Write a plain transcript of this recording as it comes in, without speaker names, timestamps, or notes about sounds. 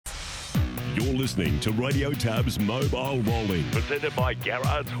listening to Radio Tab's Mobile Rolling, presented by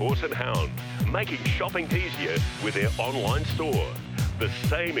Gerard's Horse and Hound, making shopping easier with their online store. The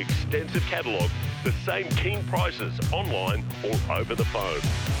same extensive catalogue, the same keen prices online or over the phone.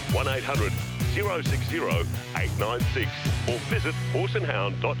 1800 060 896 or visit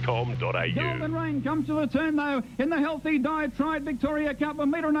horseandhound.com.au. Golden Rain comes to the turn though in the Healthy Diet Tried Victoria Cup,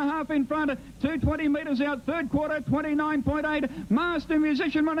 1.5 metres in front, 220 metres out, third quarter 29.8. Master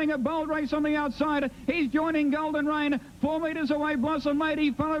Musician running a bold race on the outside. He's joining Golden Rain, 4 metres away. Blossom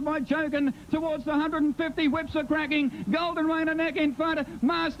Lady followed by Chokin towards the 150. Whips are cracking. Golden Rain a neck in front.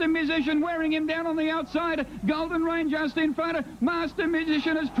 Master Musician wearing him down on the outside. Golden Rain just in front. Master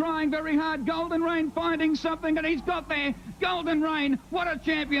Musician is trying very hard. Golden Rain finding something, and he's got there. Golden Rain, what a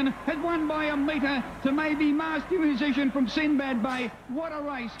champion, has won by a metre to maybe Master Musician from Sinbad Bay. What a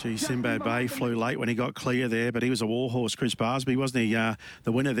race. Gee, Sinbad Bay flew late when he got clear there, but he was a warhorse, Chris Barsby, wasn't he?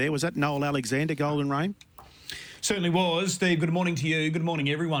 The winner there. Was that Noel Alexander, Golden Rain? Certainly was. Steve, good morning to you. Good morning,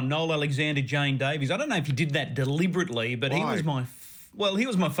 everyone. Noel Alexander, Jane Davies. I don't know if he did that deliberately, but he was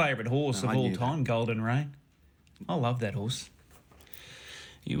my favourite horse of all time, Golden Rain. I love that horse.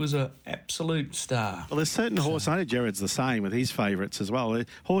 He was an absolute star. Well, there's certain horses, I know Gerard's the same with his favourites as well.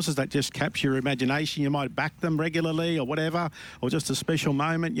 Horses that just capture your imagination. You might back them regularly or whatever, or just a special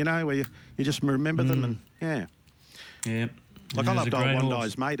moment, you know, where you just remember them and, yeah. Yeah. Like I loved old One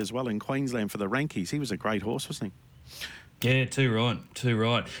Die's Mate as well in Queensland for the Rankies. He was a great horse, wasn't he? Yeah, too right.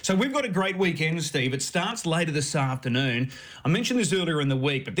 So we've got a great weekend, Steve. It starts later this afternoon. I mentioned this earlier in the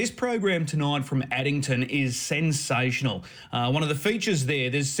week, but this program tonight from Addington is sensational. One of the features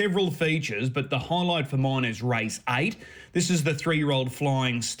there's several features, but the highlight for mine is race 8. This is the 3-year-old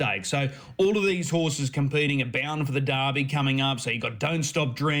Flying Stake. So all of these horses competing are bound for the Derby coming up. So you've got Don't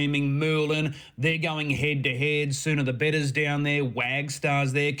Stop Dreaming, Merlin. They're going head-to-head. Sooner the Better's down there.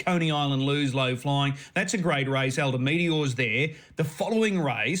 Wagstar's there. Coney Island Lose Low Flying. That's a great race. Elder Meteor's there. The following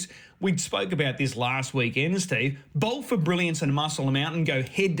race, we spoke about this last weekend, Steve. Bolt for Brilliance and Muscle Mountain go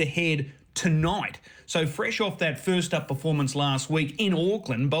head-to-head tonight. So fresh off that first up performance last week in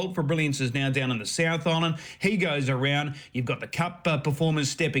Auckland, Bolt for Brilliance is now down in the South Island. He goes around. You've got the Cup performers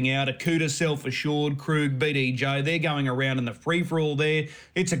stepping out. Akuta, Self Assured, Krug, BDJ. They're going around in the free-for-all there.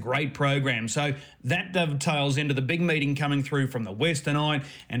 It's a great program. So that dovetails into the big meeting coming through from the West tonight.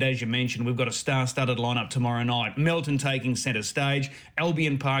 And as you mentioned, we've got a star-studded lineup tomorrow night. Melton taking centre stage.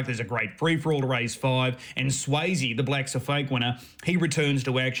 Albion Park, there's a great free-for-all to race 5. And Swayze, the Blacks Are Fake winner, he returns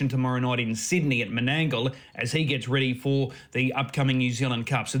to action tomorrow night in Sydney at Menangle as he gets ready for the upcoming New Zealand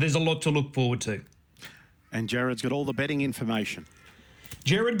Cup. So there's a lot to look forward to. And Gerard's got all the betting information.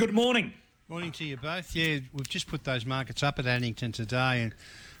 Gerard, good morning. Morning to you both. Yeah, we've just put those markets up at Addington today, and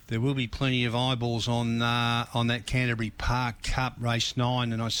there will be plenty of eyeballs on that Canterbury Park Cup race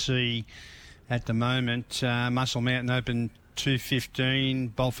 9. And I see at the moment Muscle Mountain Open 215,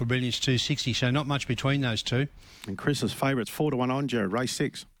 Bolt for Brilliance 260. So not much between those two. And Chris's favourite's 4-1 on, Gerard, race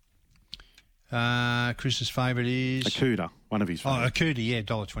 6. Chris's favourite is Akuta, one of his favourites. Oh, Akuta, yeah,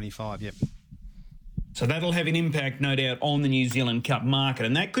 $1.25, yep. So that'll have an impact, no doubt, on the New Zealand Cup market.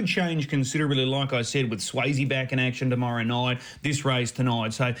 And that could change considerably, like I said, with Swayze back in action tomorrow night, this race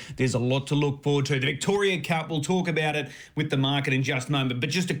tonight. So there's a lot to look forward to. The Victoria Cup, we'll talk about it with the market in just a moment. But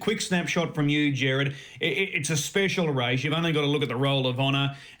just a quick snapshot from you, Gerard. It's a special race. You've only got to look at the Roll of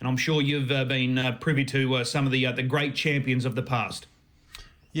Honour, and I'm sure you've been privy to some of the great champions of the past.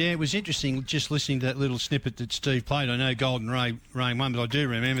 Yeah, it was interesting just listening to that little snippet that Steve played. I know Golden Rain won, but I do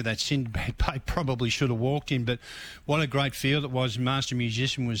remember that Sinbad Bay probably should have walked in. But what a great field it was. Master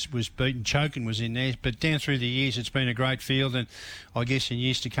Musician was beaten. Chokin was in there. But down through the years, it's been a great field. And I guess in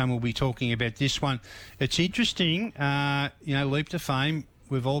years to come, we'll be talking about this one. It's interesting, Leap to Fame.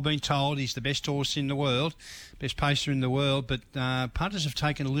 We've all been told he's the best horse in the world, best pacer in the world, but punters have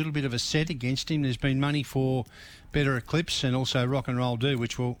taken a little bit of a set against him. There's been money for Better Eclipse and also Rock and Roll Do,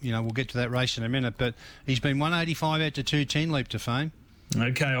 which we'll get to that race in a minute. But he's been 185 out to 210, Leap to Fame.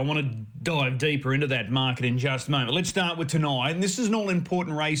 Okay, I want to dive deeper into that market in just a moment. Let's start with tonight. And this is an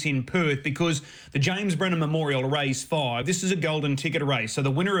all-important race in Perth because the James Brennan Memorial Race 5, this is a golden ticket race. So the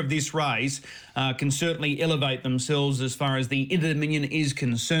winner of this race can certainly elevate themselves as far as the Inter-Dominion is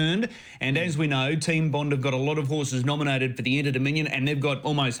concerned. And as we know, Team Bond have got a lot of horses nominated for the Inter-Dominion, and they've got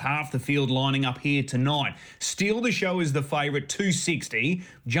almost half the field lining up here tonight. Steal the Show is the favourite, 260.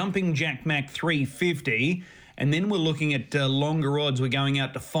 Jumping Jack Mac, 350. And then we're looking at longer odds. We're going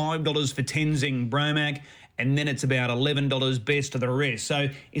out to $5 for Tenzing Bromac, and then it's about $11 best of the rest. So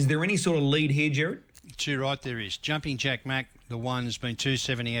is there any sort of lead here, Gerard? Too right there is. Jumping Jack Mac, the one has been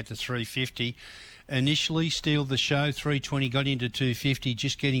 270 out to 350. initially steal the show. 320 got into 250,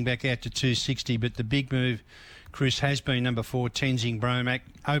 just getting back out to 260. But the big move, Chris, has been number 4, Tenzing Bromac.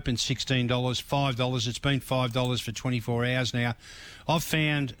 Opened $16, $5. It's been $5 for 24 hours now. I've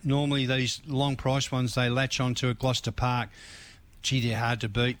found normally these long price ones, they latch onto at Gloucester Park. Gee, they're hard to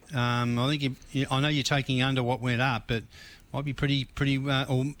beat. I think I know you're taking under what went up, but might be pretty,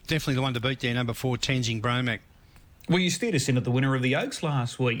 or definitely the one to beat there, number 4, Tenzing Bromac. Well, you steered us into the winner of the Oaks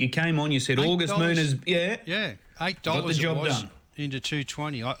last week. You came on, you said August Moon is... Yeah, $8 got the job done. Into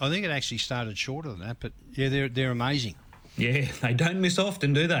 220. I think it actually started shorter than that, but yeah, they're amazing. Yeah, they don't miss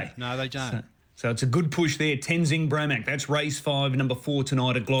often, do they? No, they don't. So it's a good push there. Tenzing Bromac. That's race 5, number 4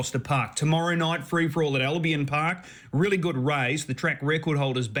 tonight at Gloucester Park. Tomorrow night, free for all at Albion Park. Really good race. The track record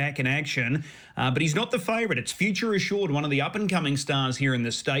holder's back in action. But he's not the favourite. It's Future Assured, one of the up-and-coming stars here in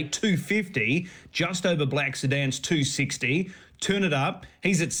the state. 250, just over Black Sedan's 260. Turn It Up,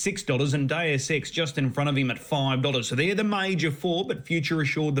 he's at $6, and Deus Ex just in front of him at $5. So they're the major 4, but Future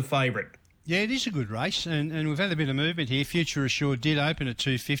Assured the favourite. Yeah, it is a good race, and we've had a bit of movement here. Future Assured did open at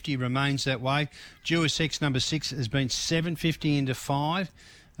 250, remains that way. Deus Ex number 6 has been $7.50 into 5.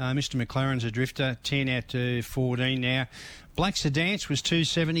 Mr. McLaren's a drifter, 10 out to 14 now. Black Sedance was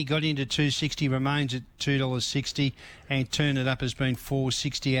 $2.70, got into $2.60, remains at $2.60, and Turn It Up has been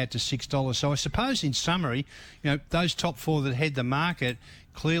 $4.60 out to $6. So I suppose in summary, those top 4 that head the market,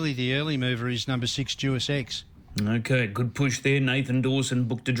 clearly the early mover is number 6, Deus Ex. Okay, good push there. Nathan Dawson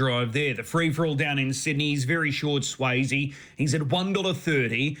booked a drive there. The free-for-all down in Sydney, he's very short, Swayze. He's at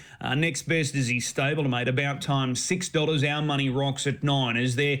 $1.30. Next best is his stablemate, about time $6. Our money rocks at $9.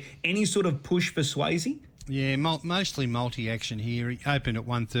 Is there any sort of push for Swayze? Yeah, mostly multi-action here. He opened at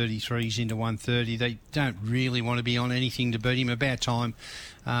 133, he's into 130. They don't really want to be on anything to beat him. About time.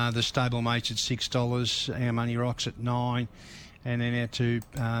 The stablemate's at $6. Our money rocks at $9. And then out to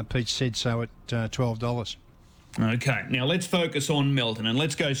Pete Said So at $12. Okay, now let's focus on Melton and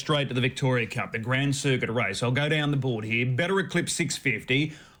let's go straight to the Victoria Cup, the Grand Circuit race. I'll go down the board here. Better Eclipse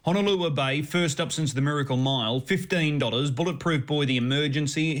 650. Honolulu Bay, first up since the Miracle Mile, $15. Bulletproof Boy, the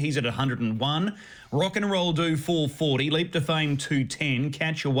Emergency, he's at 101. Rock and Roll Do, 440. Leap to Fame, 210.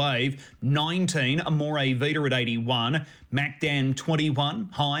 Catch a Wave, 19. Amore Vita at 81. MacDan,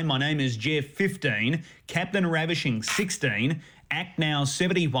 21. Hi, my name is Jeff, 15. Captain Ravishing, 16. Act Now,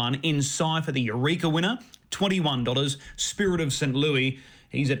 71. In Cypher, the Eureka winner, $21. Spirit of St. Louis,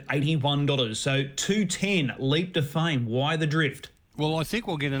 he's at $81. So 210, Leap to Fame. Why the drift? Well, I think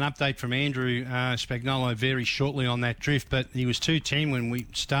we'll get an update from Andrew Spagnolo very shortly on that drift, but he was 210 when we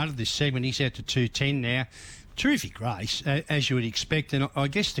started this segment. He's out to 210 now. Terrific race, as you would expect. And I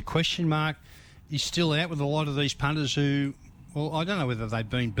guess the question mark is still out with a lot of these punters who, well, I don't know whether they've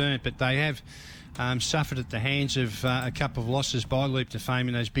been burnt, but they have suffered at the hands of a couple of losses by Leap to Fame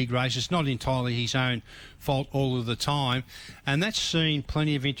in those big races. Not entirely his own fault all of the time. And that's seen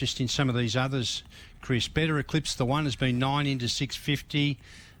plenty of interest in some of these others, Chris. Better Eclipse, the one, has been 9 into 650.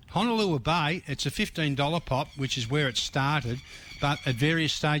 Honolulu Bay, it's a $15 pop, which is where it started, but at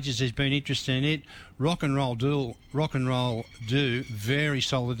various stages there's been interest in it. Rock and Roll Do, very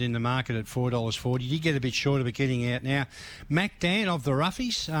solid in the market at $4.40. Did get a bit shorter, but getting out now. MacDan of the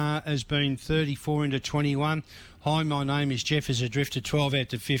Roughies has been 34 into 21. Hi, my name is Jeff as a drifter, 12 out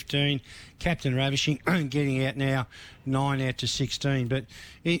to 15. Captain Ravishing getting out now, 9 out to 16. But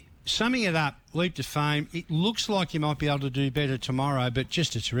summing it up, Leap to Fame, it looks like you might be able to do better tomorrow, but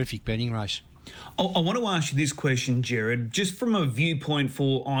just a terrific betting race. I want to ask you this question, Gerard, just from a viewpoint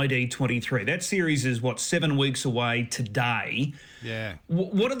for ID23. That series is, 7 weeks away today. Yeah.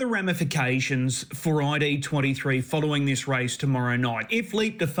 What are the ramifications for ID23 following this race tomorrow night? If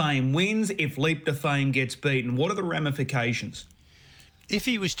Leap to Fame wins, if Leap to Fame gets beaten, what are the ramifications? If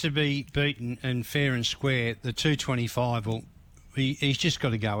he was to be beaten and fair and square, the 225 he's just got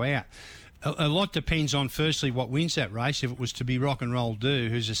to go out. A lot depends on, firstly, what wins that race. If it was to be Rock and Roll Do,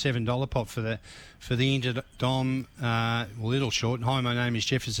 who's a $7 pop for the Interdom, little short. And Hi, my name is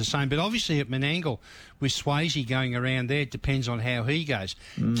Jeff, is the same. But obviously at Menangle, with Swayze going around there, it depends on how he goes.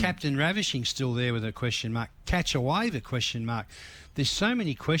 Captain Ravishing still there with a question mark. Catch a Wave, a question mark. There's so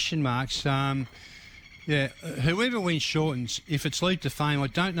many question marks. Yeah, whoever wins shortens. If it's Leap to Fame, I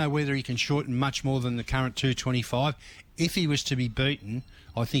don't know whether he can shorten much more than the current 225. If he was to be beaten,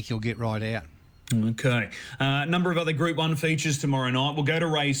 I think he'll get right out. Okay. A number of other Group 1 features tomorrow night. We'll go to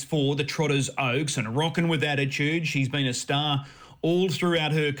race 4, the Trotters Oaks, and Rockin' with Attitude. She's been a star all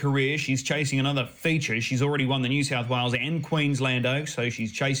throughout her career. She's chasing another feature. She's already won the New South Wales and Queensland Oaks, so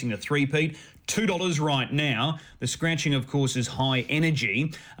she's chasing the three-peat. $2 right now. The scratching, of course, is High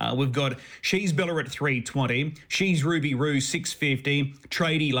Energy. We've got She's Bella at $3.20. She's Ruby Roo, $6.50.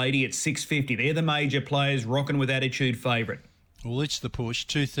 Tradie Lady at $6.50. They're the major players, rocking with attitude favourite. Well, it's the push,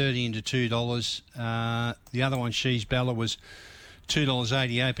 $2.30 into $2. The other one, She's Bella, was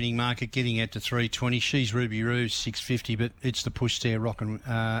 $2.80 opening market, getting out to $3.20. She's Ruby Roo, $6.50, but it's the push there, rocking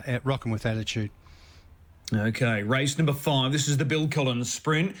with attitude. Okay, race number 5. This is the Bill Collins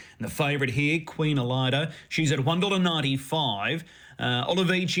Sprint. And the favourite here, Queen Elida. She's at $1.95.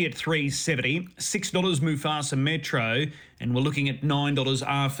 Olivici at $3.70. $6 Mufasa Metro. And we're looking at $9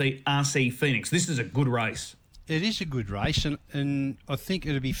 RC Phoenix. This is a good race. It is a good race, and I think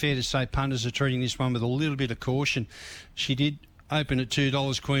it would be fair to say punters are treating this one with a little bit of caution. She did open at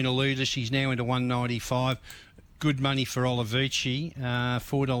 $2, Queen Elida. She's now into $1.95. Good money for Olivici,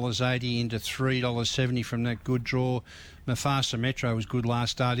 $4.80 into $3.70 from that good draw. Mufasa Metro was good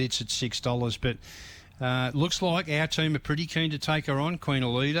last start. It's at $6, but looks like our team are pretty keen to take her on, Queen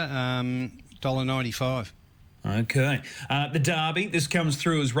Elida, $1.95. Okay. The Derby, this comes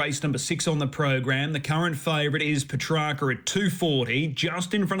through as race number 6 on the program. The current favourite is Petrarca at $2.40,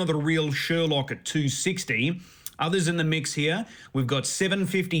 just in front of the Real Sherlock at $2.60. Others in the mix here, we've got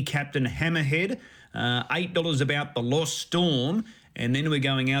 $7.50 Captain Hammerhead, $8 About the Lost Storm, and then we're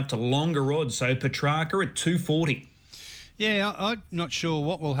going out to longer odds. So Petrarca at $2.40. Yeah, I'm not sure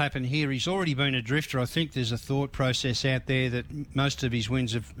what will happen here. He's already been a drifter. I think there's a thought process out there that most of his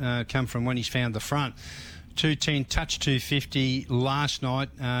wins have come from when he's found the front. 210, touch 250 last night.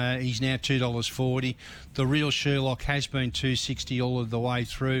 He's now $2.40. The Real Sherlock has been $2.60 all of the way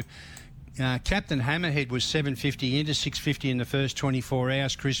through. Captain Hammerhead was $7.50 into $6.50 in the first 24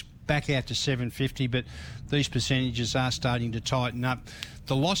 hours. Chris, back out to $7.50, but these percentages are starting to tighten up.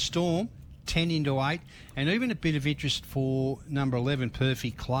 The Lost Storm, 10 into 8, and even a bit of interest for number 11,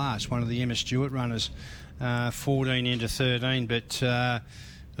 Perfect Class, one of the Emma Stewart runners, 14 into 13, but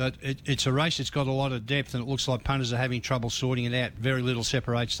it's a race that's got a lot of depth, and it looks like punters are having trouble sorting it out. Very little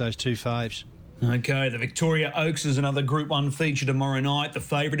separates those two faves. Okay, the Victoria Oaks is another Group 1 feature tomorrow night. The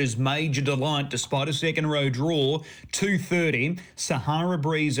favourite is Major Delight, despite a second row draw, $2.30. Sahara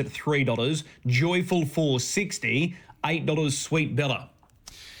Breeze at $3. Joyful $4.60. $8 Sweet Bella.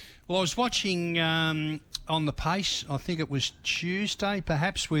 Well, I was watching on the pace, I think it was Tuesday,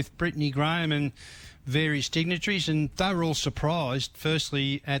 perhaps, with Brittany Graham and various dignitaries, and they were all surprised,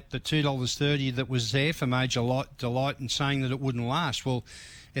 firstly, at the $2.30 that was there for Major Delight and saying that it wouldn't last. Well,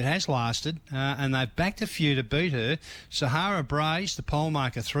 it has lasted, and they've backed a few to beat her. Sahara Braze, the pole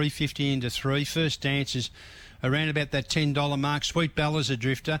marker, $3.50 into 3. First dances around about that $10 mark. Sweet Bella's a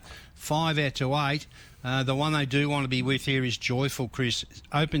drifter, 5 out to 8. The one they do want to be with here is Joyful, Chris.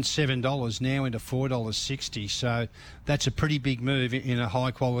 Opened $7, now into $4.60. So that's a pretty big move in a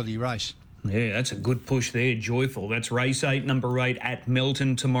high-quality race. Yeah, that's a good push there, Joyful. That's race 8, number 8 at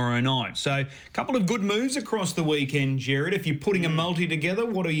Melton tomorrow night. So a couple of good moves across the weekend, Gerard. If you're putting a multi together,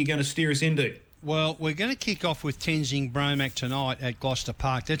 what are you going to steer us into? Well, we're going to kick off with Tenzing Bromac tonight at Gloucester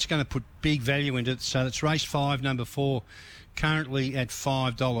Park. That's going to put big value into it. So it's race 5, number 4, currently at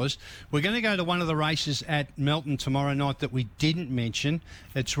 $5. We're going to go to one of the races at Melton tomorrow night that we didn't mention.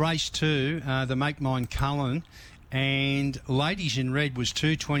 It's race 2, the Make Mine Cullen. And Ladies in Red was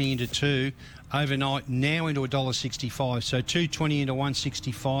 $2.20 into 2 overnight, now into $1.65. So $2.20 into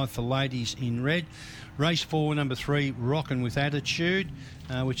 $1.65 for Ladies in Red. Race 4, number 3, Rockin' with Attitude,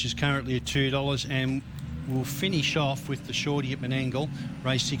 which is currently at $2. And we'll finish off with the Shorty at Menangle.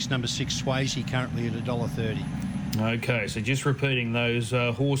 Race 6, number 6, Swayze, currently at $1.30. Okay, so just repeating those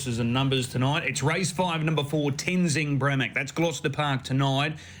horses and numbers tonight. It's race 5, number 4, Tenzing Bromac. That's Gloucester Park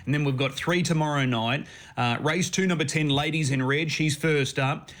tonight. And then we've got 3 tomorrow night. Race 2, number 10, Ladies in Red. She's first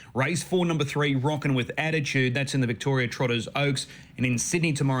up. Race 4, number 3, Rockin' with Attitude. That's in the Victoria Trotters Oaks. And in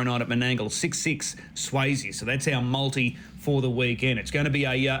Sydney tomorrow night at Menangle, 6-6, Swayze. So that's our multi for the weekend. It's going to be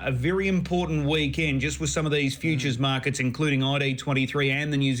a very important weekend just with some of these futures markets, including ID23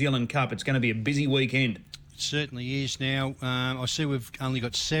 and the New Zealand Cup. It's going to be a busy weekend. Certainly is now. I see we've only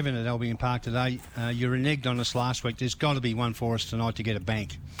got 7 at Albion Park today. You reneged on us last week. There's got to be one for us tonight to get a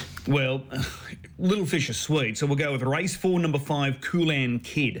bank. Well, little fish are sweet, so we'll go with race 4, number 5, Koolan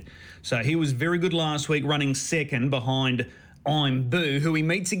Kid. So he was very good last week, running second behind I'm Boo, who he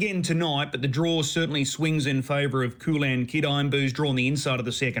meets again tonight, but the draw certainly swings in favour of Koolan Kid. I'm Boo's drawn the inside of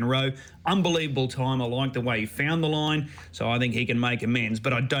the second row. Unbelievable time. I like the way he found the line, so I think he can make amends,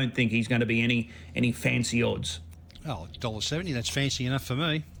 but I don't think he's going to be any fancy odds. Oh, $1.70. That's fancy enough for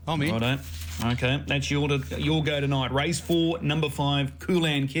me. I'm in. Righto. Okay, that's your go tonight. Race 4, number 5,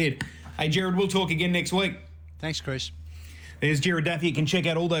 Coolan Kid. Hey, Gerard, we'll talk again next week. Thanks, Chris. There's Gerard Daffy. You can check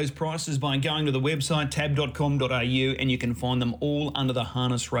out all those prices by going to the website tab.com.au, and you can find them all under the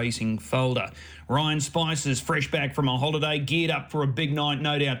harness racing folder. Ryan Spice is fresh back from a holiday, geared up for a big night,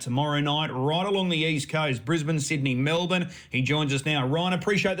 no doubt, tomorrow night, right along the East Coast, Brisbane, Sydney, Melbourne. He joins us now. Ryan,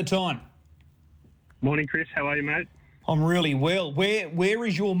 appreciate the time. Morning, Chris. How are you, mate? I'm really well. Where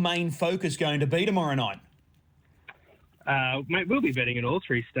is your main focus going to be tomorrow night? Mate, we'll be betting in all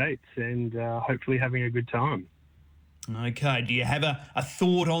 3 states and hopefully having a good time. Okay. Do you have a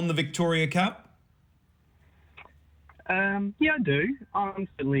thought on the Victoria Cup? Yeah, I do. I'm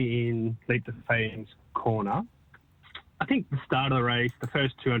certainly in Leap to Fame's corner. I think the start of the race, the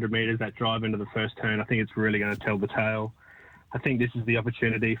first 200 metres, that drive into the first turn, I think it's really going to tell the tale. I think this is the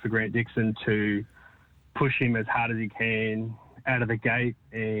opportunity for Grant Dixon to push him as hard as he can out of the gate,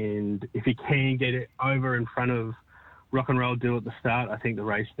 and if he can get it over in front of Rock and Roll Do at the start, I think the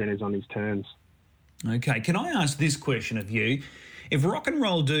race then is on his terms. Okay, can I ask this question of you? If Rock and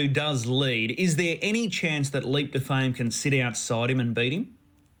Roll Do does lead, is there any chance that Leap to Fame can sit outside him and beat him?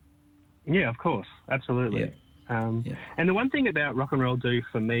 Yeah, of course, absolutely. Yeah. And the one thing about Rock and Roll Do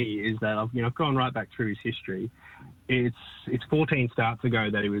for me is that I've gone right back through his history. It's 14 starts ago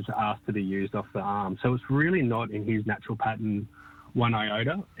that he was asked to be used off the arm, so it's really not in his natural pattern one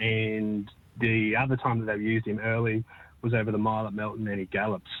iota. And the other time that they've used him early was over the mile at Melton, and he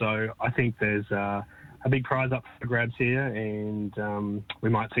galloped. So I think there's a big prize up for grabs here, and we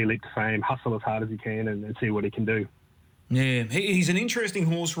might see Leap to Fame hustle as hard as he can and see what he can do. Yeah, he's an interesting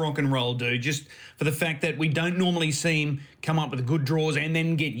horse, Rock and Roll Do, just for the fact that we don't normally see him come up with good draws and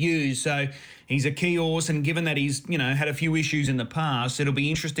then get used. So he's a key horse, and given that he's, had a few issues in the past, it'll be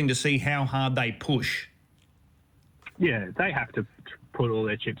interesting to see how hard they push. Yeah, they have to put all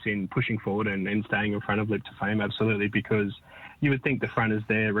their chips in pushing forward and staying in front of Leap to Fame, absolutely, because you would think the front is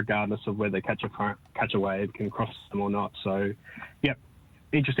there regardless of whether catch a wave can cross them or not. So, yep.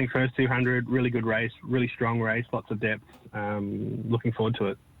 Interesting first 200, really good race, really strong race, lots of depth. Looking forward to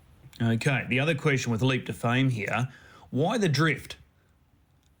it. Okay, the other question with Leap to Fame here, why the drift?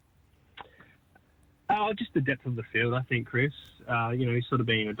 Just the depth of the field, I think, Chris. He's sort of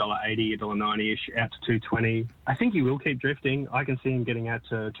being $1.80, $1.90-ish out to 220. I think he will keep drifting. I can see him getting out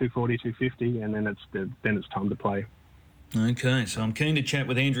to 240, 250, and then it's time to play. Okay, so I'm keen to chat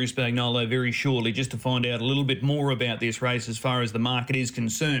with Andrew Spagnolo very shortly just to find out a little bit more about this race as far as the market is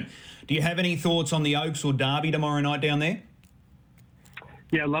concerned. Do you have any thoughts on the Oaks or Derby tomorrow night down there?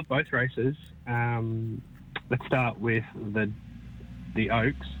 Yeah, I love both races. Let's start with the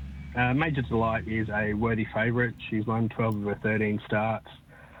Oaks. Major Delight is a worthy favourite. She's won 12 of her 13 starts.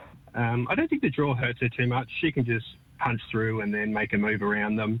 I don't think the draw hurts her too much. She can just punch through and then make a move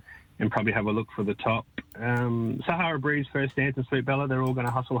around them and probably have a look for the top. Sahara Breeze, First Dance and Sweet Bella, they're all going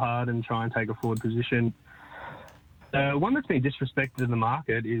to hustle hard and try and take a forward position. One that's been disrespected in the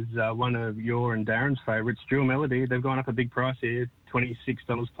market is one of your and Darren's favourites, Jewel Melody. They've gone up a big price here,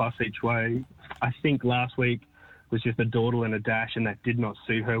 $26 plus each way. I think last week was just a dawdle and a dash, and that did not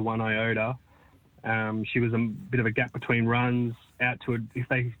suit her one iota. She was a bit of a gap between runs out to if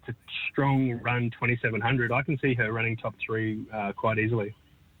they to strong run 2,700. I can see her running top 3 quite easily.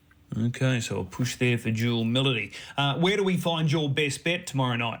 Okay, so a push there for Jewel Melody. Where do we find your best bet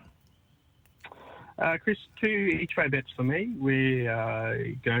tomorrow night? Chris, 2 each way bets for me.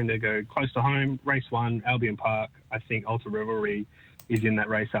 We're going to go close to home. Race 1, Albion Park. I think Ultra Revelry is in that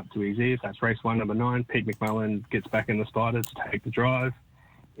race up to his ears. That's race 1, number 9. Pete McMullen gets back in the Spiders to take the drive.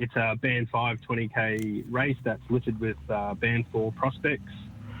 It's a Band 5 20k race that's listed with Band 4 prospects.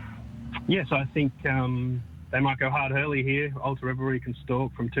 Yes, I think they might go hard early here. Ultra Revelry can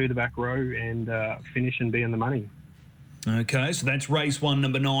stalk from 2 to back row and finish and be in the money. Okay, so that's race 1,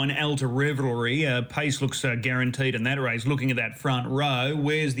 number 9, Alta Revelry. Pace looks guaranteed in that race. Looking at that front row,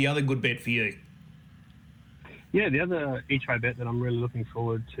 where's the other good bet for you? Yeah, the other each-way bet that I'm really looking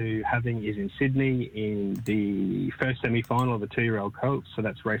forward to having is in Sydney in the first semi-final of a 2-year-old colt. So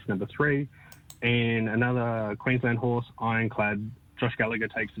that's race number 3. And another Queensland horse, Ironclad. Josh Gallagher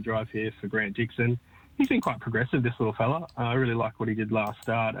takes the drive here for Grant Dixon. He's been quite progressive, this little fella. I really like what he did last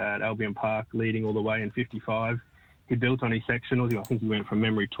start at Albion Park, leading all the way in 55. He built on his sectionals. I think he went from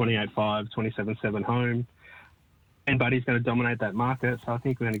memory 28.5, 27.7 home. And Buddy's going to dominate that market. So I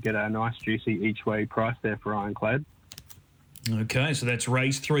think we're going to get a nice, juicy each-way price there for Ironclad. Okay, so that's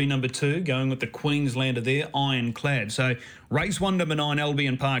race 3, number 2, going with the Queenslander there, Ironclad. So race 1, number 9,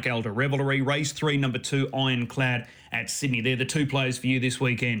 Albion Park, Alta Revelry. Race 3, number 2, Ironclad at Sydney. They're the 2 plays for you this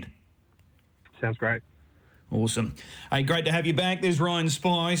weekend. Sounds great. Awesome. Hey, great to have you back. There's Ryan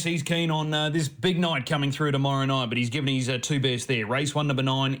Spice. He's keen on this big night coming through tomorrow night, but he's given his two best there. Race 1, number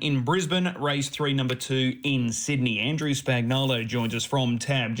 9 in Brisbane. Race 3, number 2 in Sydney. Andrew Spagnolo joins us from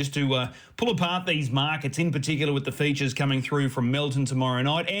TAB just to pull apart these markets, in particular with the features coming through from Melton tomorrow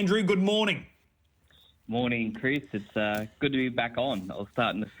night. Andrew, good morning. Morning, Chris. It's good to be back on. I was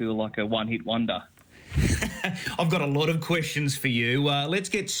starting to feel like a one-hit wonder. I've got a lot of questions for you. Let's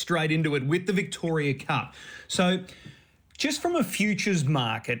get straight into it with the Victoria Cup. So, just from a futures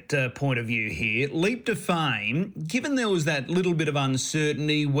market point of view here, Leap to Fame, given there was that little bit of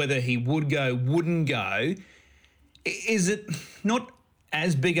uncertainty whether he would go, wouldn't go, is it not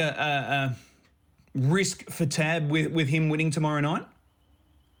as big a risk for Tab with him winning tomorrow night?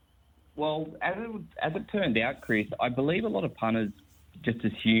 Well, as it turned out, Chris, I believe a lot of punters just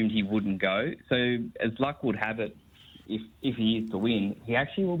assumed he wouldn't go. So, as luck would have it, if he is to win, he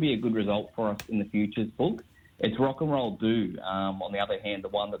actually will be a good result for us in the futures book. It's Rock and Roll Do, on the other hand, the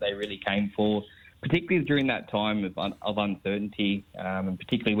one that they really came for, particularly during that time of uncertainty, and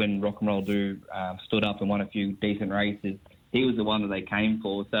particularly when Rock and Roll Do stood up and won a few decent races. He was the one that they came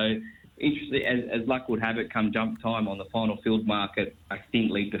for. So, interesting, as luck would have it, come jump time on the final field market, I think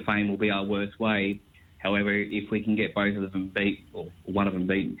Leap to Fame will be our worst way. However, if we can get both of them beat, or one of them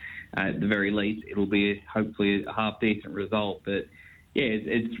beat, at the very least, it'll be hopefully a half-decent result. But, yeah,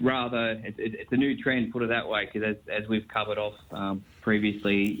 it's a new trend, put it that way, because as we've covered off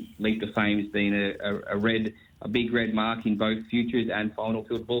previously, Leap to Fame has been a big red mark in both futures and final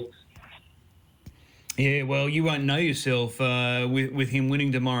field books. Yeah, well, you won't know yourself with him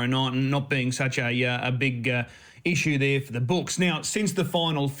winning tomorrow night and not being such a big issue there for the books. Now, since the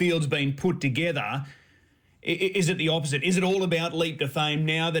final field's been put together, is it the opposite? Is it all about Leap to Fame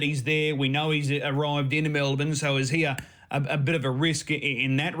now that he's there? We know he's arrived in Melbourne, so is he a bit of a risk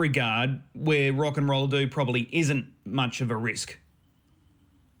in that regard, where Rock and Roll Do probably isn't much of a risk?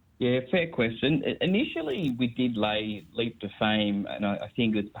 Yeah, fair question. Initially, we did lay Leap to Fame, and I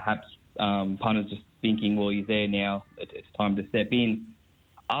think it's perhaps punters just thinking, well, he's there now, it's time to step in.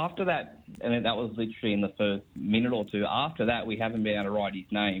 After that, and that was literally in the first minute or two, after that, we haven't been able to write his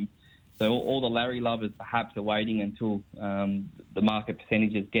name. So all the Larry lovers perhaps are waiting until the market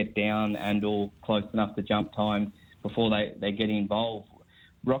percentages get down and all close enough to jump time before they get involved.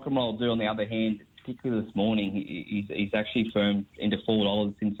 Rock and Roll Do, on the other hand, particularly this morning, he's actually firmed into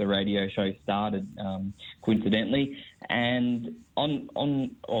 $4 since the radio show started, coincidentally. And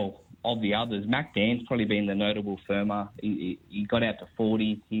of the others, Mac Dan's probably been the notable firmer. He got out to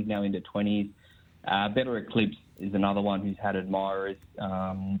 40s. He's now into 20s. Better Eclipse is another one who's had admirers,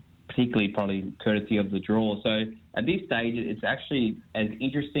 particularly probably courtesy of the draw. So at this stage, it's actually as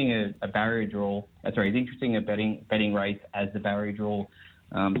interesting a barrier draw. As interesting a betting race as the barrier draw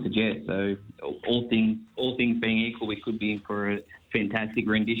suggests. So all things being equal, we could be in for a fantastic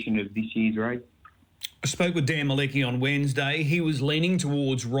rendition of this year's race. I spoke with Dan Malecki on Wednesday. He was leaning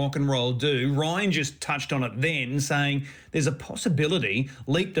towards Rock and Roll Do. Ryan just touched on it then, saying there's a possibility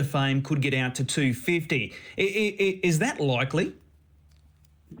Leap to Fame could get out to 250. Is that likely?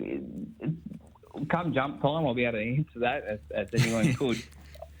 Come jump time, I'll be able to answer that as anyone could.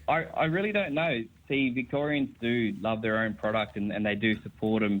 I really don't know. See, Victorians do love their own product and they do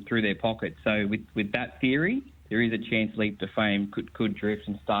support them through their pockets. So with that theory, there is a chance Leap to Fame could drift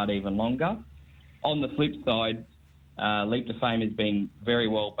and start even longer. On the flip side, Leap to Fame has been very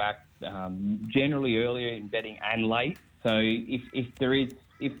well backed, generally earlier in betting and late. So if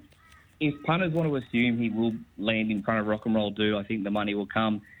punters want to assume he will land in front of Rock and Roll Do, I think the money will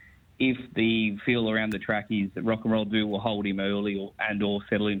come. If the feel around the track is that Rock and Roll Do will hold him early or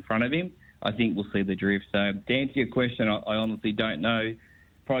settle in front of him, I think we'll see the drift. So to answer your question, I honestly don't know.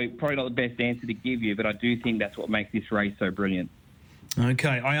 Probably not the best answer to give you, but I do think that's what makes this race so brilliant.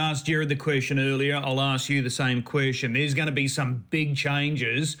 Okay, I asked Gerard the question earlier. I'll ask you the same question. There's going to be some big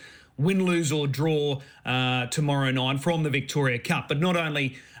changes, win, lose or draw tomorrow night from the Victoria Cup. But not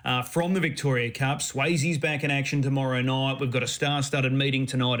only from the Victoria Cup, Swayze's back in action tomorrow night. We've got a star-studded meeting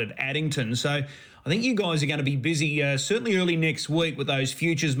tonight at Addington. So I think you guys are going to be busy certainly early next week with those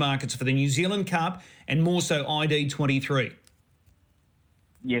futures markets for the New Zealand Cup and more so ID23.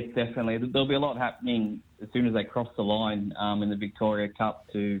 Yes, definitely. There'll be a lot happening as soon as they cross the line in the Victoria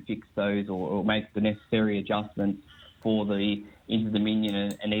Cup to fix those or make the necessary adjustments for the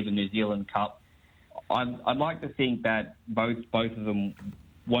Inter-Dominion and even New Zealand Cup. I'd like to think that both of them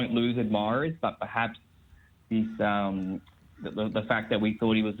won't lose admirers, but perhaps this the fact that we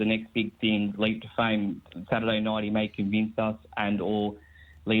thought he was the next big thing, Leap to Fame, Saturday night, he may convince us, and or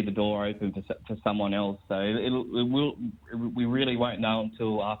leave the door open for someone else. So we really won't know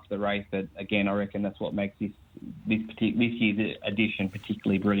until after the race. But again, I reckon that's what makes this year's edition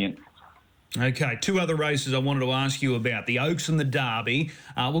particularly brilliant. Okay, 2 other races I wanted to ask you about, the Oaks and the Derby.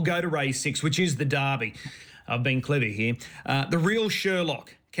 We'll go to race 6, which is the Derby. I've been clever here. The Real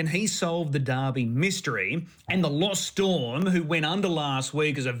Sherlock, can he solve the Derby mystery? And the Lost Storm, who went under last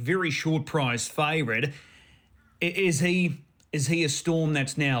week as a very short price favourite, is he a Storm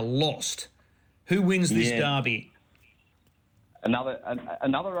that's now lost? Who wins this Derby?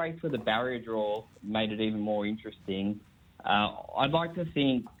 Another race where the barrier draw made it even more interesting. I'd like to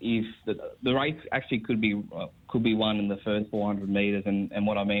think if the race actually could be won in the first 400 metres, and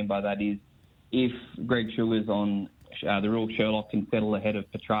what I mean by that is if Greg Sugar's on the Real Sherlock can settle ahead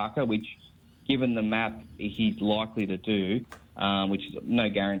of Petrarca, which, given the map, he's likely to do, which is no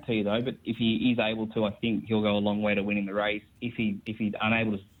guarantee though. But if he is able to, I think he'll go a long way to winning the race. If he's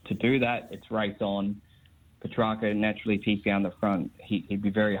unable to do that, it's race on. Petrarca naturally, if he's down the front, he'd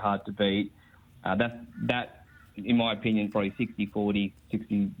be very hard to beat. That. In my opinion, probably 60-40,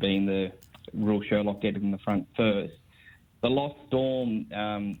 60 being the Real Sherlock getting in the front first. The Lost Storm,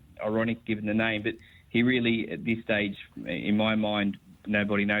 ironic given the name, but he really, at this stage, in my mind,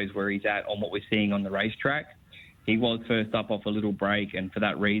 nobody knows where he's at on what we're seeing on the racetrack. He was first up off a little break, and for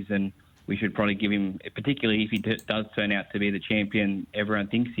that reason, we should probably give him, particularly if he does turn out to be the champion everyone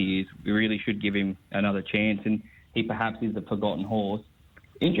thinks he is, we really should give him another chance, and he perhaps is the forgotten horse.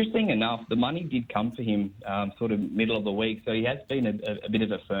 Interesting enough, the money did come for him sort of middle of the week, so he has been a bit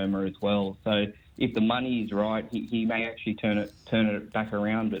of a firmer as well. So if the money is right, he may actually turn it back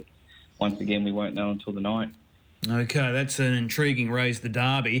around, but once again, we won't know until the night. Okay, that's an intriguing race, the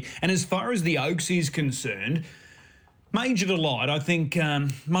Derby. And as far as the Oaks is concerned, Major Delight, I think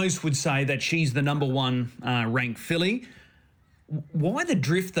most would say that she's the number 1 ranked filly. Why the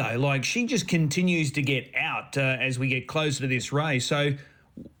drift, though? Like, she just continues to get out as we get closer to this race. So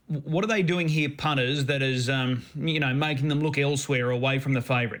what are they doing here, punters, that is, making them look elsewhere away from the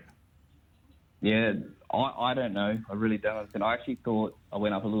favourite? Yeah, I don't know. I really don't understand. I actually thought I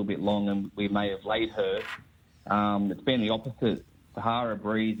went up a little bit long and we may have laid her. It's been the opposite. Sahara,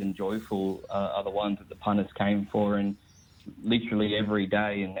 Breeze and Joyful are the ones that the punters came for, and literally every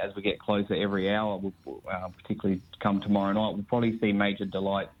day, and as we get closer every hour, particularly come tomorrow night, we'll probably see Major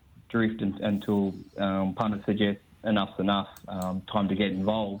Delight drift until punters suggest enough's enough, time to get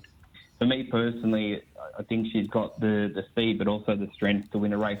involved. For me personally, I think she's got the speed but also the strength to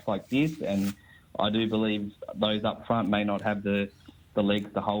win a race like this, and I do believe those up front may not have the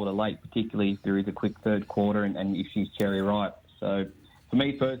legs to hold her late, particularly if there is a quick third quarter and if she's cherry ripe. So for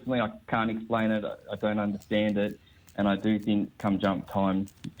me personally, I can't explain it, I don't understand it, and I do think come jump time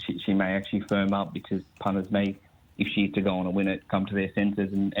she may actually firm up, because punters may, if she's to go on and win it, come to their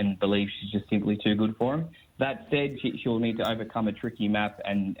senses and believe she's just simply too good for them. That said, she'll need to overcome a tricky map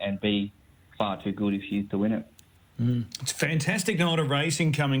and be far too good if she's to win it. It's a fantastic night of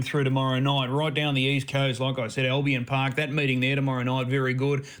racing coming through tomorrow night, right down the East Coast. Like I said, Albion Park, that meeting there tomorrow night, very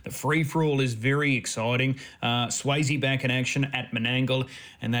good. The free-for-all is very exciting. Swayze back in action at Menangle,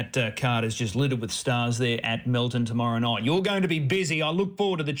 and that card is just littered with stars there at Melton tomorrow night. You're going to be busy. I look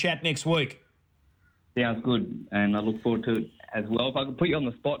forward to the chat next week. Sounds good, and I look forward to it as well. If I could put you on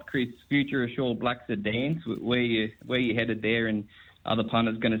the spot, Chris, Future Assured Black Sedans, where you headed there, and are the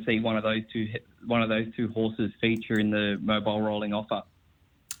punters going to see one of those two horses feature in the Mobile Rolling offer?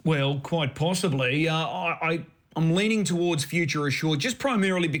 Well, quite possibly. I'm leaning towards Future Assured, just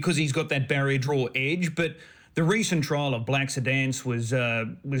primarily because he's got that barrier draw edge, but the recent trial of Black Sedans was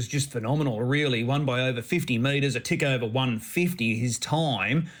just phenomenal, really. Won by over 50 metres, a tick over 150 his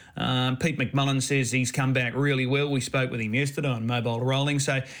time. Pete McMullen says he's come back really well. We spoke with him yesterday on Mobile Rolling,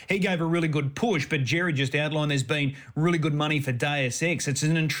 so he gave a really good push, but Jerry just outlined there's been really good money for Deus Ex. It's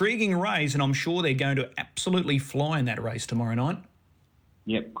an intriguing race, and I'm sure they're going to absolutely fly in that race tomorrow night.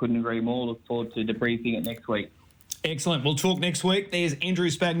 Yep, couldn't agree more. Look forward to debriefing it next week. Excellent. We'll talk next week. There's Andrew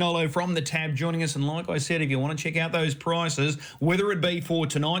Spagnolo from the Tab joining us. And like I said, if you want to check out those prices, whether it be for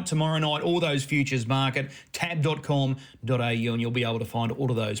tonight, tomorrow night, or those futures market, tab.com.au, and you'll be able to find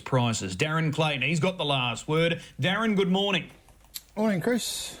all of those prices. Darren Clayton, he's got the last word. Darren, good morning. Morning,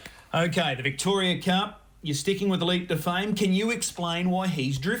 Chris. Okay, the Victoria Cup, you're sticking with the Leap to Fame. Can you explain why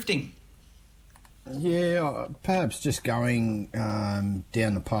he's drifting? Yeah, perhaps just going down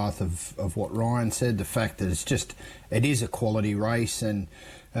the path of what Ryan said, the fact that it is a quality race, and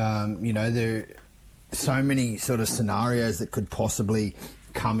there are so many sort of scenarios that could possibly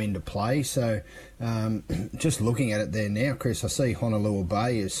come into play. So just looking at it there now, Chris, I see Honolulu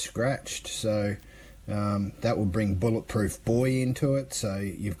Bay is scratched, so That will bring Bulletproof Boy into it, so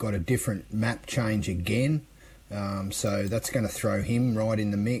you've got a different map change again. So that's going to throw him right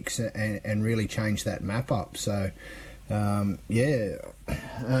in the mix and really change that map up. So, I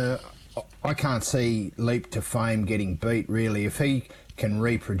can't see Leap to Fame getting beat, really. If he can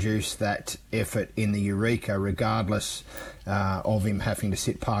reproduce that effort in the Eureka, regardless of him having to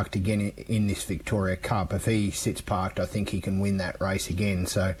sit parked again in this Victoria Cup, if he sits parked, I think he can win that race again.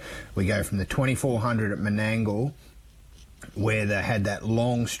 So we go from the 2400 at Menangle, where they had that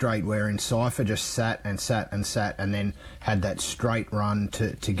long straight wherein Cypher just sat and then had that straight run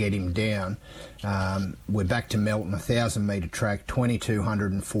to get him down. We're back to Melton, 1,000 metre track,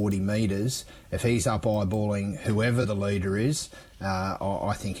 2,240 metres. If he's up eyeballing whoever the leader is,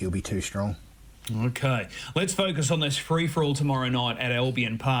 I think he'll be too strong. Okay, let's focus on this free-for-all tomorrow night at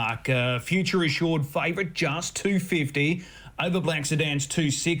Albion Park. Future Assured favourite, just $2.50. Over Black Sedan's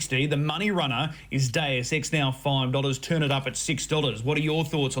 $2.60. The money runner is Deus Ex, now $5. Turn it up at $6. What are your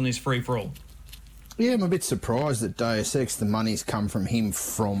thoughts on this free-for-all? Yeah, I'm a bit surprised that Deus Ex, the money's come from him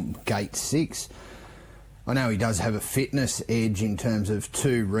from gate 6. I know he does have a fitness edge in terms of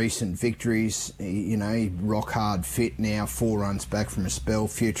 2 recent victories. He's rock hard fit now, 4 runs back from a spell.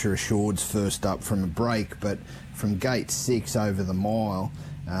 Future Assured's first up from a break, but from gate 6 over the mile,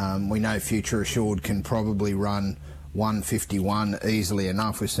 we know Future Assured can probably run 151 easily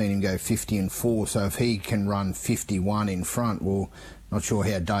enough. We've seen him go 50 and 4, so if he can run 51 in front, well, not sure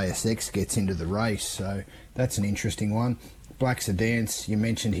how Deus Ex gets into the race, so that's an interesting one. Black Sedance, you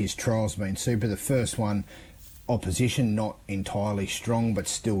mentioned his trial's been super. The first one, opposition not entirely strong, but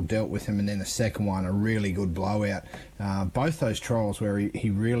still dealt with him, and then the second one, a really good blowout. Both those trials where he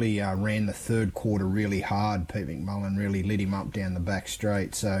really ran the third quarter really hard. Pete McMullen really lit him up down the back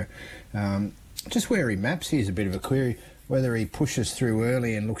straight, so just where he maps here is a bit of a query. Whether he pushes through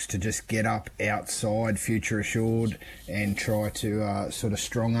early and looks to just get up outside Future Assured and try to sort of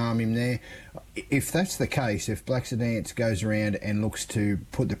strong-arm him there. If that's the case, if Black Sedance goes around and looks to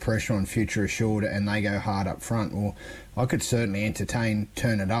put the pressure on Future Assured and they go hard up front, well, I could certainly entertain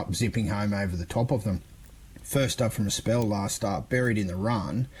Turn It Up, zipping home over the top of them. First up from a spell last start, buried in the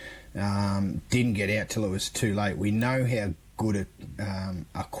run, didn't get out till it was too late. We know how good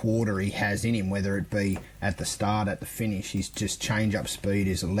a quarter he has in him, whether it be at the start, at the finish. His just change-up speed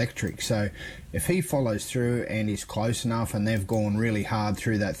is electric. So if he follows through and is close enough and they've gone really hard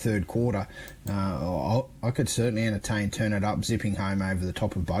through that third quarter, I could certainly entertain Turn It Up, zipping home over the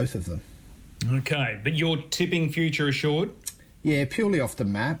top of both of them. Okay, but you're tipping Future Assured? Yeah, purely off the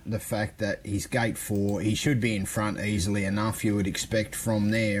map, the fact that he's gate 4, he should be in front easily enough, you would expect from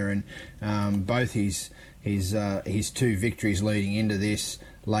there, and both his 2 victories leading into this,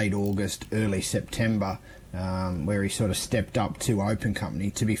 late August, early September, where he sort of stepped up to Open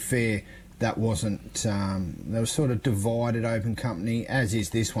Company. To be fair, that wasn't, they were sort of divided Open Company, as is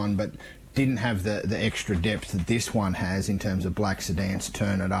this one, but didn't have the extra depth that this one has in terms of Black Sedan's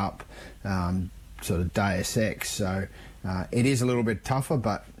Turn It Up, sort of Deus Ex. So it is a little bit tougher,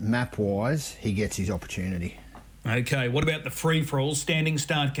 but map-wise, he gets his opportunity. Okay, what about the free-for-all, standing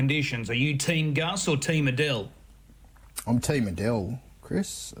start conditions? Are you Team Gus or Team Adele? I'm Team Adele,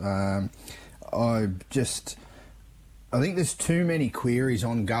 Chris. I think there's too many queries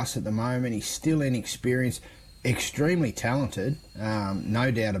on Gus at the moment. He's still inexperienced, extremely talented,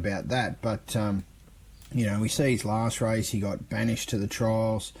 no doubt about that. But, we see his last race, he got banished to the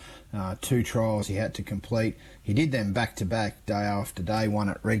trials, 2 trials he had to complete. He did them back-to-back, day after day, one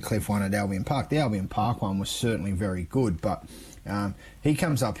at Redcliffe, one at Albion Park. The Albion Park one was certainly very good, but he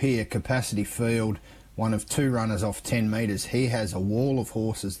comes up here, capacity field, one of 2 runners off 10 metres. He has a wall of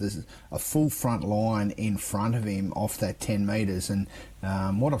horses. There's a full front line in front of him off that 10 metres, and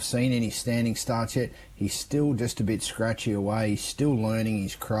what I've seen in his standing starts yet, he's still just a bit scratchy away. He's still learning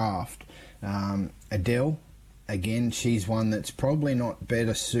his craft. Adele, again, she's one that's probably not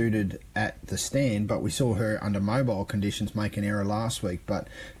better suited at the stand, but we saw her under mobile conditions make an error last week. But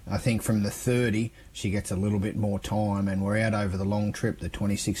I think from the 30, she gets a little bit more time, and we're out over the long trip, the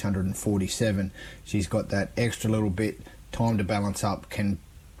 2,647. She's got that extra little bit time to balance up,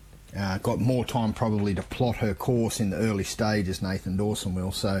 got more time probably to plot her course in the early stages, Nathan Dawson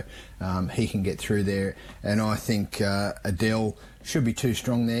will, so he can get through there. And I think Adele should be too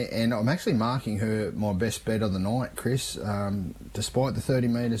strong there, and I'm actually marking her my best bet of the night, Chris. Despite the 30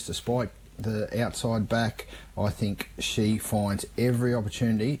 metres, despite the outside back, I think she finds every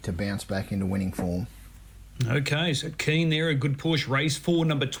opportunity to bounce back into winning form. Okay, so keen there, a good push. Race 4,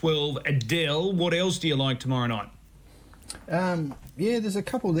 number 12, Adele. What else do you like tomorrow night? Yeah, there's a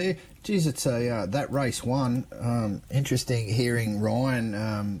couple there. Geez, it's that race one. Interesting hearing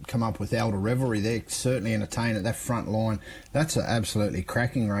Ryan come up with Elder Revelry. They're certainly entertained at that front line. That's an absolutely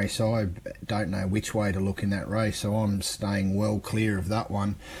cracking race. I don't know which way to look in that race, so I'm staying well clear of that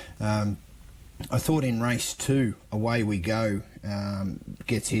one. I thought in race 2, Away We Go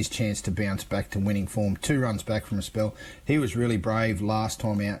gets his chance to bounce back to winning form. 2 runs back from a spell. He was really brave last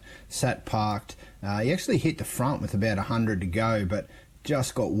time out, sat parked. He actually hit the front with about 100 to go, but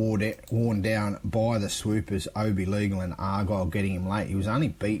just got worn down by the swoopers, Obi Legal and Argyle getting him late. He was only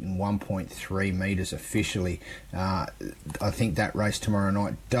beaten 1.3 metres officially. I think that race tomorrow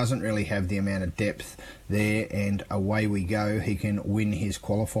night doesn't really have the amount of depth there, and Away We Go. He can win his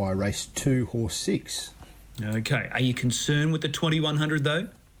qualifier, race 2, horse 6. Okay. Are you concerned with the 2100 though?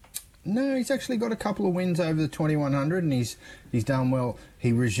 No, he's actually got a couple of wins over the 2100, and he's done well.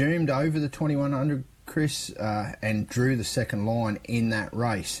 He resumed over the 2100, Chris, and drew the second line in that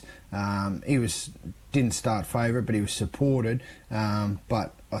race. He didn't start favourite, but he was supported.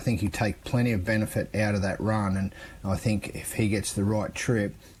 But I think he'd take plenty of benefit out of that run, and I think if he gets the right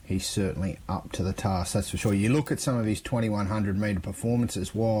trip, he's certainly up to the task, that's for sure. You look at some of his 2100 metre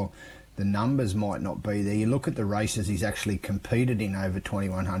performances, while the numbers might not be there, you look at the races he's actually competed in over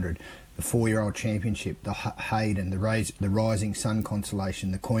 2100. The 4-year-old championship, the Hayden, the Rising Sun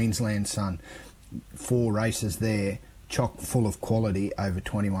Constellation, the Queensland Sun, 4 races there, chock full of quality over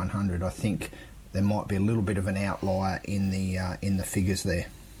 2100. I think there might be a little bit of an outlier in the figures there.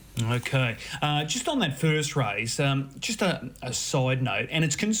 Okay. Just on that first race, just a side note, and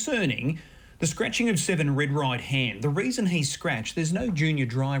it's concerning, the scratching of 7 Red Right Hand. The reason he's scratched, there's no junior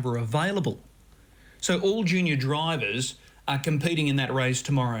driver available. So all junior drivers are competing in that race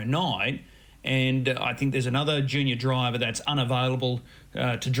tomorrow night, and I think there's another junior driver that's unavailable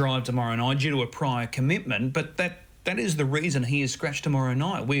to drive tomorrow night due to a prior commitment, but that is the reason he is scratched tomorrow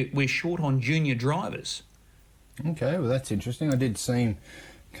night. We're short on junior drivers. Okay, well, that's interesting. I did see him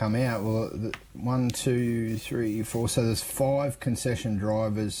come out. Well, 1, 2, 3, 4. So there's 5 concession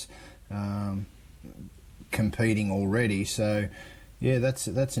drivers competing already. So, yeah, that's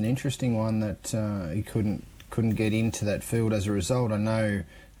an interesting one that he couldn't get into that field as a result. I know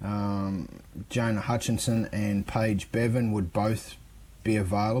Jonah Hutchinson and Paige Bevan would both be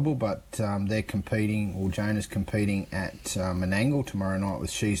available, but they're competing, or Jonah's competing at Menangle tomorrow night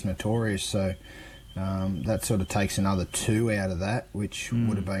with She's Notorious. So that sort of takes another 2 out of that, which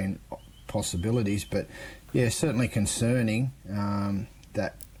would have been possibilities. But yeah, certainly concerning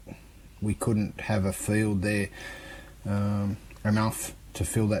that we couldn't have a field there enough to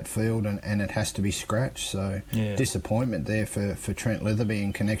fill that field, and it has to be scratched. So disappointment there for Trent Litherby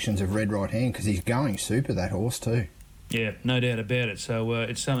and connections of Red Right Hand, because he's going super, that horse too. Yeah, no doubt about it. So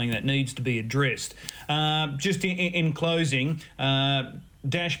it's something that needs to be addressed. Just in closing,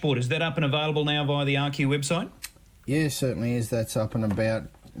 dashboard, is that up and available now via the RQ website? Yeah, certainly is. That's up and about.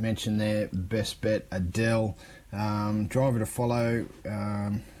 Mentioned there, best bet, Adele. Driver to follow.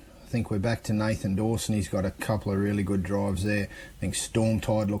 I think we're back to Nathan Dawson. He's got a couple of really good drives there. I think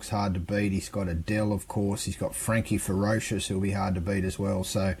Stormtide looks hard to beat. He's got Adele, of course. He's got Frankie Ferocious, who'll be hard to beat as well.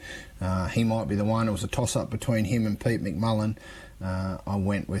 So he might be the one. It was a toss-up between him and Pete McMullen. I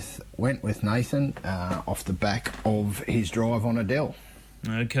went with Nathan off the back of his drive on Adele.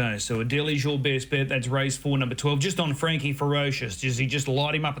 Okay, so Adele is your best bet. That's race 4, number 12. Just on Frankie Ferocious, does he just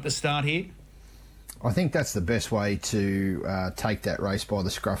light him up at the start here? I think that's the best way to take that race by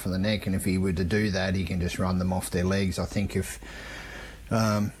the scruff of the neck, and if he were to do that, he can just run them off their legs. I think if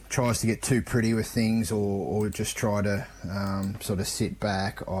tries to get too pretty with things or just try to sort of sit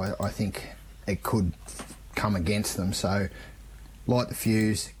back, I think it could come against them. So light the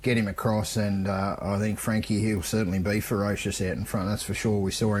fuse, get him across, and I think Frankie, he'll certainly be ferocious out in front, that's for sure.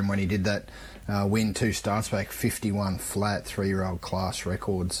 We saw him when he did that win 2 starts back, 51 flat, 3-year-old class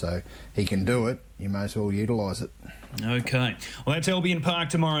record, so he can do it. You may as well utilise it. Okay. Well, that's Albion Park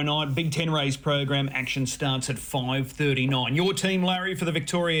tomorrow night. Big 10 race program. Action starts at 5:39. Your team, Larry, for the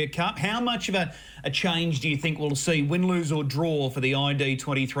Victoria Cup. How much of a change do you think we'll see, win, lose or draw, for the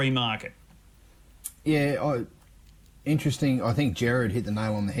ID23 market? Yeah, interesting. I think Gerard hit the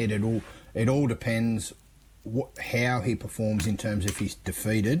nail on the head. It all depends how he performs in terms of he's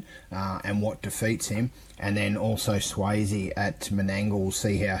defeated and what defeats him, and then also Swayze at Menangle. We'll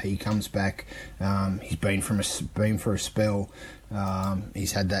see how he comes back. He's been for a spell.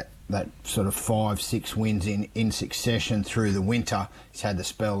 He's had that sort of 5-6 wins in succession through the winter. He's had the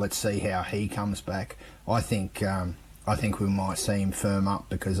spell. Let's see how he comes back. I think we might see him firm up,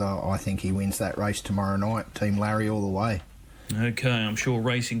 because I think he wins that race tomorrow night. Team Larry all the way. Okay, I'm sure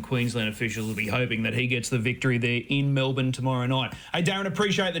Racing Queensland officials will be hoping that he gets the victory there in Melbourne tomorrow night. Hey, Darren,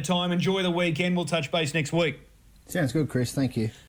 appreciate the time. Enjoy the weekend. We'll touch base next week. Sounds good, Chris. Thank you.